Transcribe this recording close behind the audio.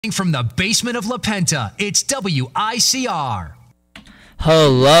From the basement of La Penta, it's WICR.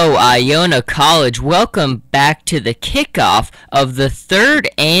 Hello, Iona College. Welcome back to the kickoff of the third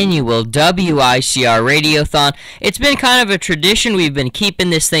annual WICR Radiothon. It's been kind of a tradition. We've been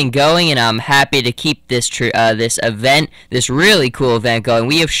keeping this thing going, and I'm happy to keep this event, this really cool event going.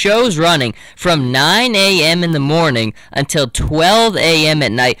 We have shows running from 9 a.m. in the morning until 12 a.m.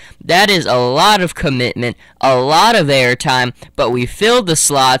 at night. That is a lot of commitment, a lot of airtime, but we filled the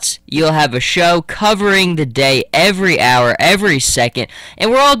slots. You'll have a show covering the day every hour, every second.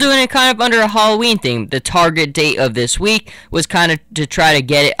 And we're all doing it kind of under a Halloween theme. The target date of this week was kind of to try to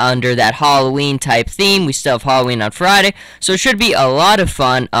get it under that Halloween type theme. We still have Halloween on Friday, so it should be a lot of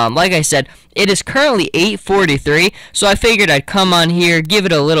fun. Like I said, it is currently 8:43, so I figured I'd come on here, give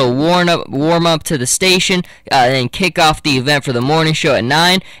it a little warm up to the station, and kick off the event for the morning show at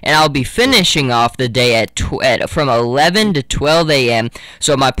 9, and I'll be finishing off the day from 11 to 12 a.m.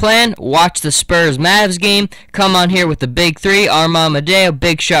 So my plan, watch the Spurs-Mavs game, come on here with the big three, Armand Madeo,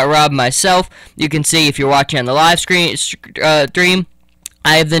 Big Shot Rob, myself. You can see if you're watching on the live stream,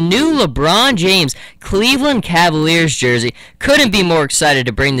 I have the new LeBron James Cleveland Cavaliers jersey. Couldn't be more excited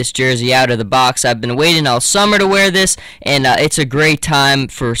to bring this jersey out of the box. I've been waiting all summer to wear this, and it's a great time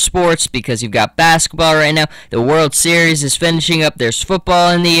for sports because you've got basketball right now. The World Series is finishing up. There's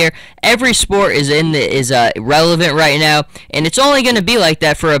football in the air. Every sport is relevant right now, and it's only going to be like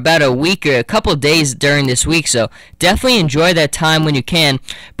that for about a week or a couple days during this week, so definitely enjoy that time when you can.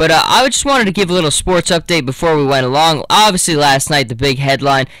 But I just wanted to give a little sports update before we went along. Obviously, last night, the big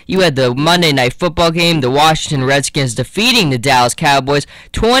headline, you had the Monday Night Football game, the Washington Redskins defeating the Dallas Cowboys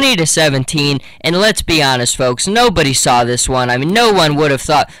 20-17, and let's be honest, folks, nobody saw this one. I mean, no one would have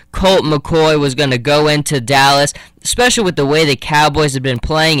thought Colt McCoy was going to go into Dallas, especially with the way the Cowboys have been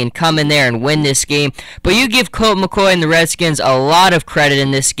playing and come in there and win this game. But you give Colt McCoy and the Redskins a lot of credit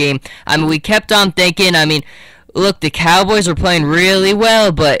in this game. I mean, we kept on thinking, look, the Cowboys are playing really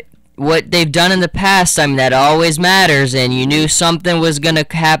well, but what they've done in the past, that always matters, and you knew something was going to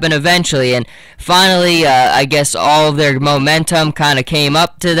happen eventually, and finally, I guess all of their momentum kind of came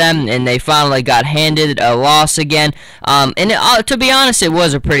up to them, and they finally got handed a loss again, to be honest, it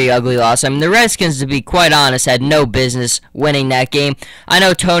was a pretty ugly loss. The Redskins, to be quite honest, had no business winning that game. I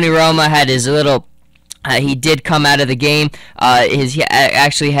know Tony Romo had his little he did come out of the game. He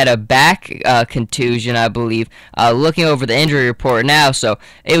actually had a back contusion, I believe. Looking over the injury report now, so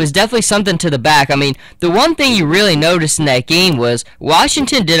it was definitely something to the back. The one thing you really noticed in that game was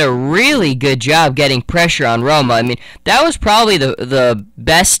Washington did a really good job getting pressure on Romo. That was probably the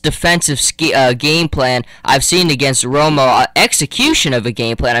best defensive game plan I've seen against Romo. Execution of a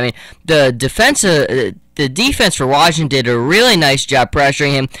game plan. The defense for Washington did a really nice job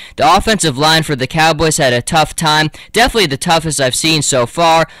pressuring him. The offensive line for the Cowboys had a tough time. Definitely the toughest I've seen so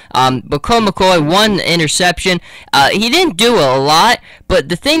far. But Colt McCoy, one interception. He didn't do a lot, but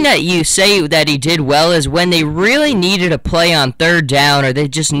the thing that you say that he did well is when they really needed a play on third down or they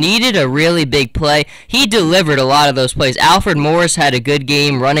just needed a really big play, he delivered a lot of those plays. Alfred Morris had a good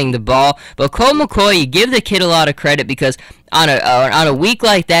game running the ball, but Colt McCoy, you give the kid a lot of credit because on a week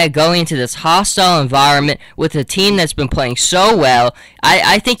like that, going into this hostile environment with a team that's been playing so well,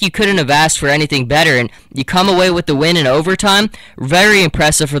 I think you couldn't have asked for anything better, and you come away with the win in overtime. Very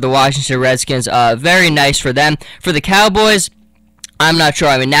impressive for the Washington Redskins. Very nice for them. For the Cowboys, I'm not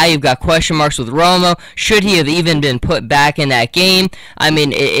sure. Now you've got question marks with Romo. Should he have even been put back in that game?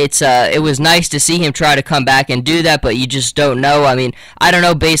 It was nice to see him try to come back and do that, but you just don't know. I don't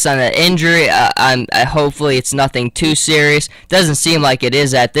know based on the injury. Hopefully it's nothing too serious. Doesn't seem like it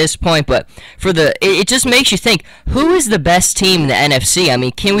is at this point, but it just makes you think, who is the best team in the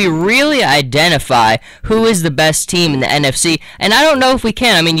NFC? Can we really identify who is the best team in the NFC? And I don't know if we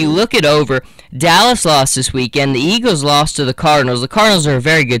can. You look it over. Dallas lost this weekend. The Eagles lost to the Cardinals. The Cardinals are a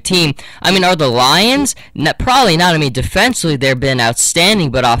very good team. Are the Lions? Probably not. Defensively, they've been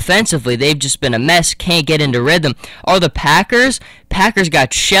outstanding, but offensively, they've just been a mess. Can't get into rhythm. Are the Packers? Packers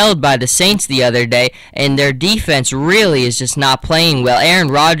got shelled by the Saints the other day, and their defense really is just not playing well. Aaron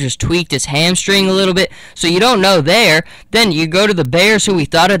Rodgers tweaked his hamstring a little bit, so you don't know there. Then you go to the Bears, who we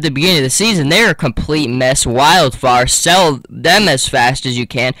thought at the beginning of the season, they're a complete mess. Wildfire. Sell them as fast as you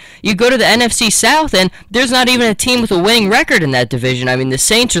can. You go to the NFC South, and there's not even a team with a winning record in that division. The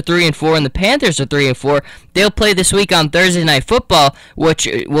Saints are 3-4, and the Panthers are 3-4. They'll play this week on Thursday Night Football, which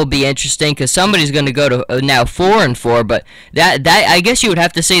will be interesting because somebody's going to go to now 4-4. But that I guess you would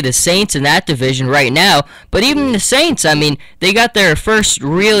have to say the Saints in that division right now. But even the Saints, they got their first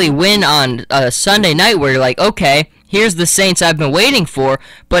really win on Sunday night where you're like, okay, here's the Saints I've been waiting for,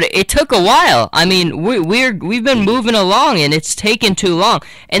 but it took a while. I mean, we've been moving along, and it's taken too long.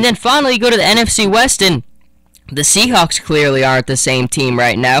 And then finally you go to the NFC West, and the Seahawks clearly aren't the same team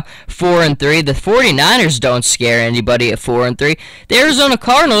right now, 4-3. The 49ers don't scare anybody at 4-3. The Arizona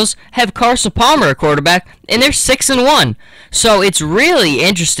Cardinals have Carson Palmer at quarterback, and they're 6-1. So it's really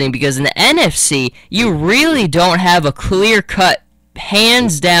interesting because in the NFC, you really don't have a clear-cut,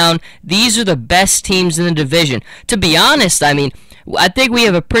 hands down, these are the best teams in the division. To be honest, I mean, I think we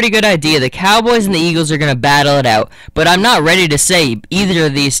have a pretty good idea. The Cowboys and the Eagles are going to battle it out, but I'm not ready to say either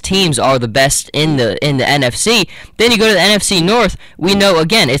of these teams are the best in the NFC. Then you go to the NFC North. We know,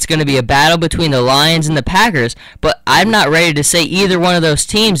 again, it's going to be a battle between the Lions and the Packers, but I'm not ready to say either one of those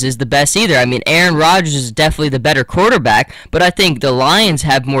teams is the best either. I mean, Aaron Rodgers is definitely the better quarterback, but I think the Lions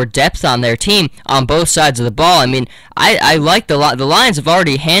have more depth on their team on both sides of the ball. I mean, I like the Lions have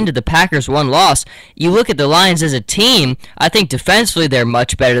already handed the Packers one loss. You look at the Lions as a team, I think defensively they're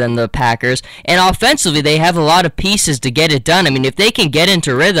much better than the Packers, and offensively they have a lot of pieces to get it done. I mean, if they can get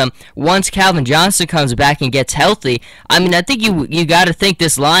into rhythm once Calvin Johnson comes back and gets healthy, I mean, I think you got to think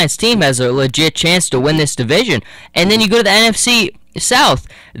this Lions team has a legit chance to win this division. And then you go to the NFC South.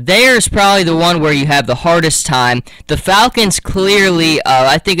 There's probably the one where you have the hardest time. The Falcons clearly,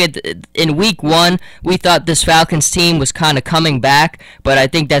 I think in week 1, we thought this Falcons team was kind of coming back, but I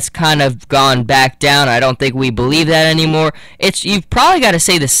think that's kind of gone back down. I don't think we believe that anymore. You've probably got to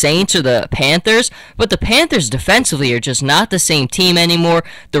say the Saints or the Panthers, but the Panthers defensively are just not the same team anymore.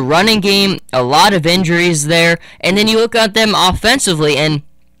 The running game, a lot of injuries there, and then you look at them offensively, and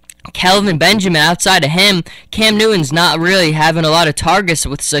Kelvin Benjamin, outside of him, Cam Newton's not really having a lot of targets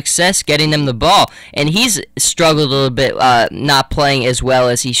with success getting them the ball, and he's struggled a little bit, not playing as well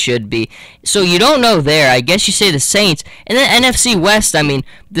as he should be. So you don't know there. I guess you say the Saints. And then NFC West, I mean,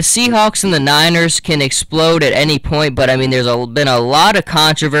 the Seahawks and the Niners can explode at any point, but I mean, there's been a lot of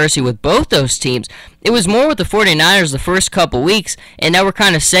controversy with both those teams. It was more with the 49ers the first couple weeks, and now we're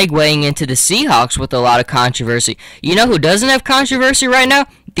kind of segueing into the Seahawks with a lot of controversy. You know who doesn't have controversy right now?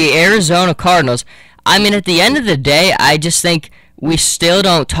 The Arizona Cardinals. I mean, at the end of the day, I just think we still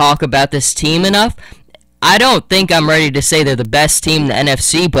don't talk about this team enough. I don't think I'm ready to say they're the best team in the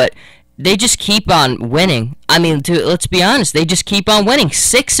NFC, but they just keep on winning. I mean, let's be honest, they just keep on winning.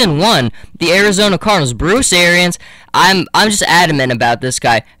 6-1, the Arizona Cardinals. Bruce Arians, I'm just adamant about this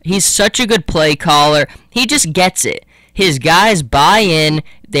guy. He's such a good play caller. He just gets it. His guys buy in.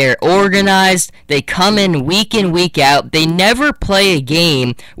 They're organized. They come in, week out. They never play a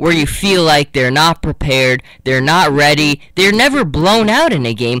game where you feel like they're not prepared, they're not ready. They're never blown out in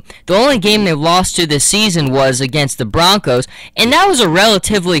a game. The only game they lost to this season was against the Broncos, and that was a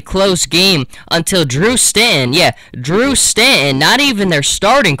relatively close game until Drew Stanton, not even their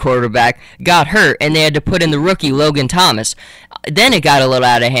starting quarterback, got hurt, and they had to put in the rookie Logan Thomas. Then it got a little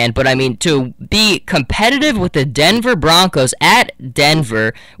out of hand, but I mean, to be competitive with the Denver Broncos at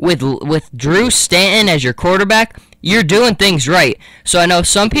Denver with Drew Stanton as your quarterback, you're doing things right. So I know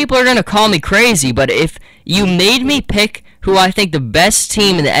some people are going to call me crazy, but if you made me pick who I think the best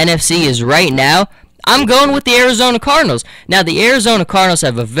team in the NFC is right now, I'm going with the Arizona Cardinals. Now, the Arizona Cardinals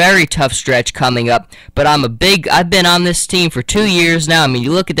have a very tough stretch coming up, but I've been on this team for 2 years now. I mean,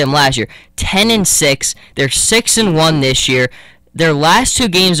 you look at them last year, 10-6. They're 6-1 this year. Their last 2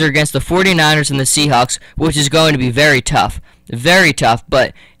 games are against the 49ers and the Seahawks, which is going to be very tough. Very tough,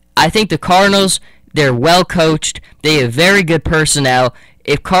 but I think the Cardinals, they're well coached. They have very good personnel.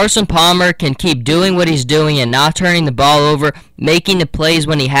 If Carson Palmer can keep doing what he's doing and not turning the ball over, making the plays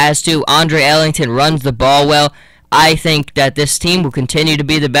when he has to, Andre Ellington runs the ball well, I think that this team will continue to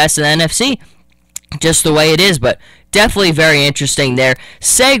be the best in the NFC, just the way it is. But definitely very interesting there.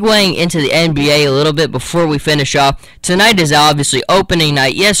 Segueing into the NBA a little bit before we finish off, tonight is obviously opening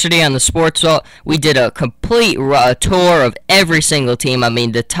night. Yesterday on the Sports Vault, we did a complete tour of every single team. I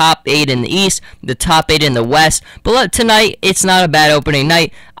mean, the top 8 in the East, the top 8 in the West. But tonight, it's not a bad opening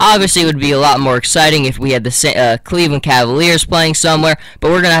night. Obviously, it would be a lot more exciting if we had the Cleveland Cavaliers playing somewhere, but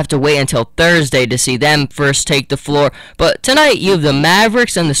we're going to have to wait until Thursday to see them first take the floor. But tonight, you have the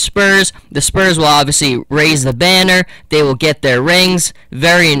Mavericks and the Spurs. The Spurs will obviously raise the banner. They will get their rings.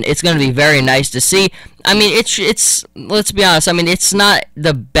 It's going to be very nice to see. I mean, it's let's be honest. I mean, it's not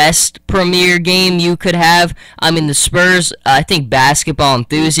the best premier game you could have. I mean, the Spurs, I think basketball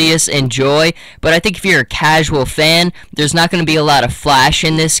enthusiasts enjoy, but I think if you're a casual fan, there's not going to be a lot of flash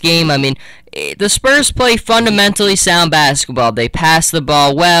in this game. I mean, the Spurs play fundamentally sound basketball. They pass the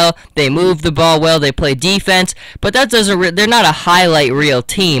ball well, they move the ball well, they play defense, but that doesn't they're not a highlight reel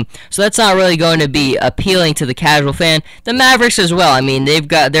team, so that's not really going to be appealing to the casual fan. The Mavericks as well. I mean,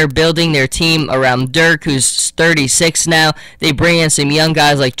 they're building their team around Dirk, who's 36 now. They bring in some young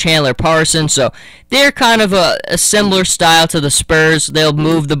guys like Chandler Parsons, so they're kind of a similar style to the Spurs. They'll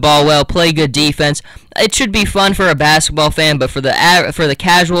move the ball well, play good defense. It should be fun for a basketball fan, but for the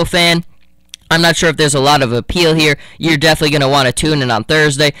casual fan, I'm not sure if there's a lot of appeal here. You're definitely going to want to tune in on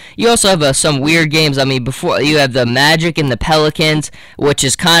Thursday. You also have some weird games. I mean, before you have the Magic and the Pelicans, which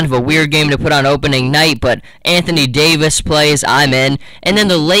is kind of a weird game to put on opening night, but Anthony Davis plays, I'm in. And then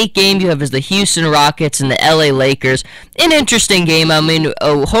the late game you have is the Houston Rockets and the LA Lakers. An interesting game. I mean,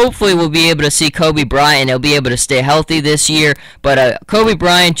 hopefully we'll be able to see Kobe Bryant. He'll be able to stay healthy this year. But Kobe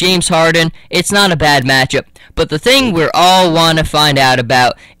Bryant, James Harden, it's not a bad matchup. But the thing we all want to find out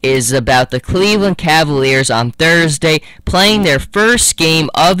about is about the Cleveland Cavaliers on Thursday playing their first game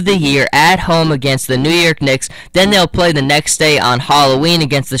of the year at home against the New York Knicks. Then they'll play the next day on Halloween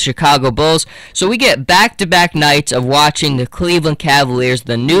against the Chicago Bulls. So we get back-to-back nights of watching the Cleveland Cavaliers,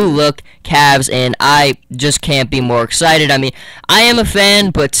 the new look Cavs, and I just can't be more excited. I mean, I am a fan,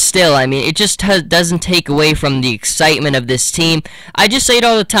 but still, I mean, it just doesn't take away from the excitement of this team. I just say it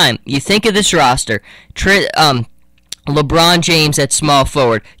all the time. You think of this roster. LeBron James at small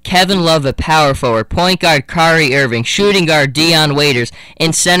forward, Kevin Love at power forward, point guard Kyrie Irving, shooting guard Dion Waiters,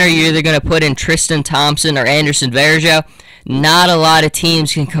 in center you're either going to put in Tristan Thompson or Anderson Varejao. Not a lot of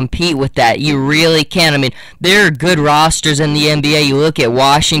teams can compete with that. You really can. I mean, there are good rosters in the NBA. You look at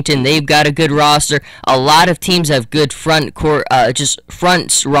Washington, they've got a good roster. A lot of teams have good front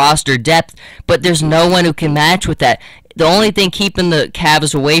roster depth, but there's no one who can match with that. The only thing keeping the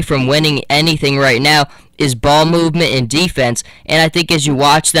Cavs away from winning anything right now is ball movement and defense, and I think as you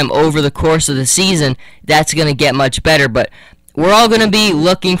watch them over the course of the season, that's going to get much better, but we're all going to be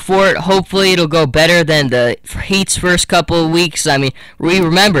looking for it. Hopefully it'll go better than the Heat's first couple of weeks. I mean,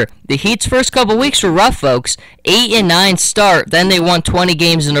 remember, the Heat's first couple of weeks were rough, folks. 8-9 start, then they won 20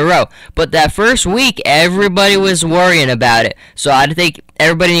 games in a row. But that first week, everybody was worrying about it. So I think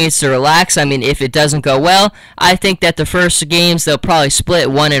everybody needs to relax. I mean, if it doesn't go well, I think that the first games, they'll probably split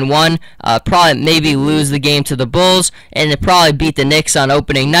 1-1. Probably maybe lose the game to the Bulls, and they'll probably beat the Knicks on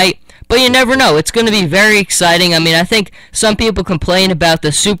opening night. But you never know. It's going to be very exciting. I mean, I think some people complain about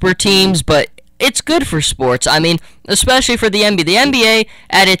the super teams, but it's good for sports. I mean, especially for the NBA. The NBA,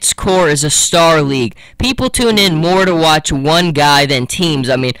 at its core, is a star league. People tune in more to watch one guy than teams.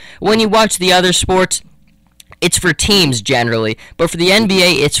 I mean, when you watch the other sports, it's for teams generally, but for the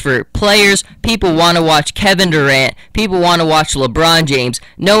NBA, it's for players. People want to watch Kevin Durant. People want to watch LeBron James.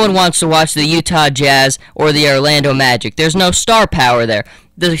 No one wants to watch the Utah Jazz or the Orlando Magic. There's no star power there.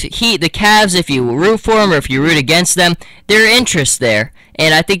 The Cavs, if you root for them or if you root against them, there are interests there.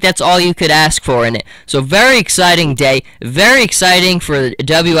 And I think that's all you could ask for in it. So very exciting day. Very exciting for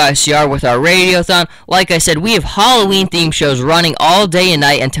WICR with our Radiothon. Like I said, we have Halloween-themed shows running all day and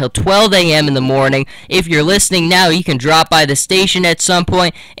night until 12 a.m. in the morning. If you're listening now, you can drop by the station at some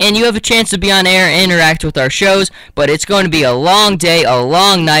point, and you have a chance to be on air and interact with our shows. But it's going to be a long day, a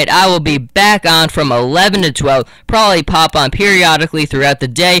long night. I will be back on from 11 to 12. Probably pop on periodically throughout the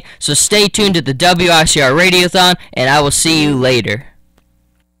day. So stay tuned to the WICR Radiothon, and I will see you later.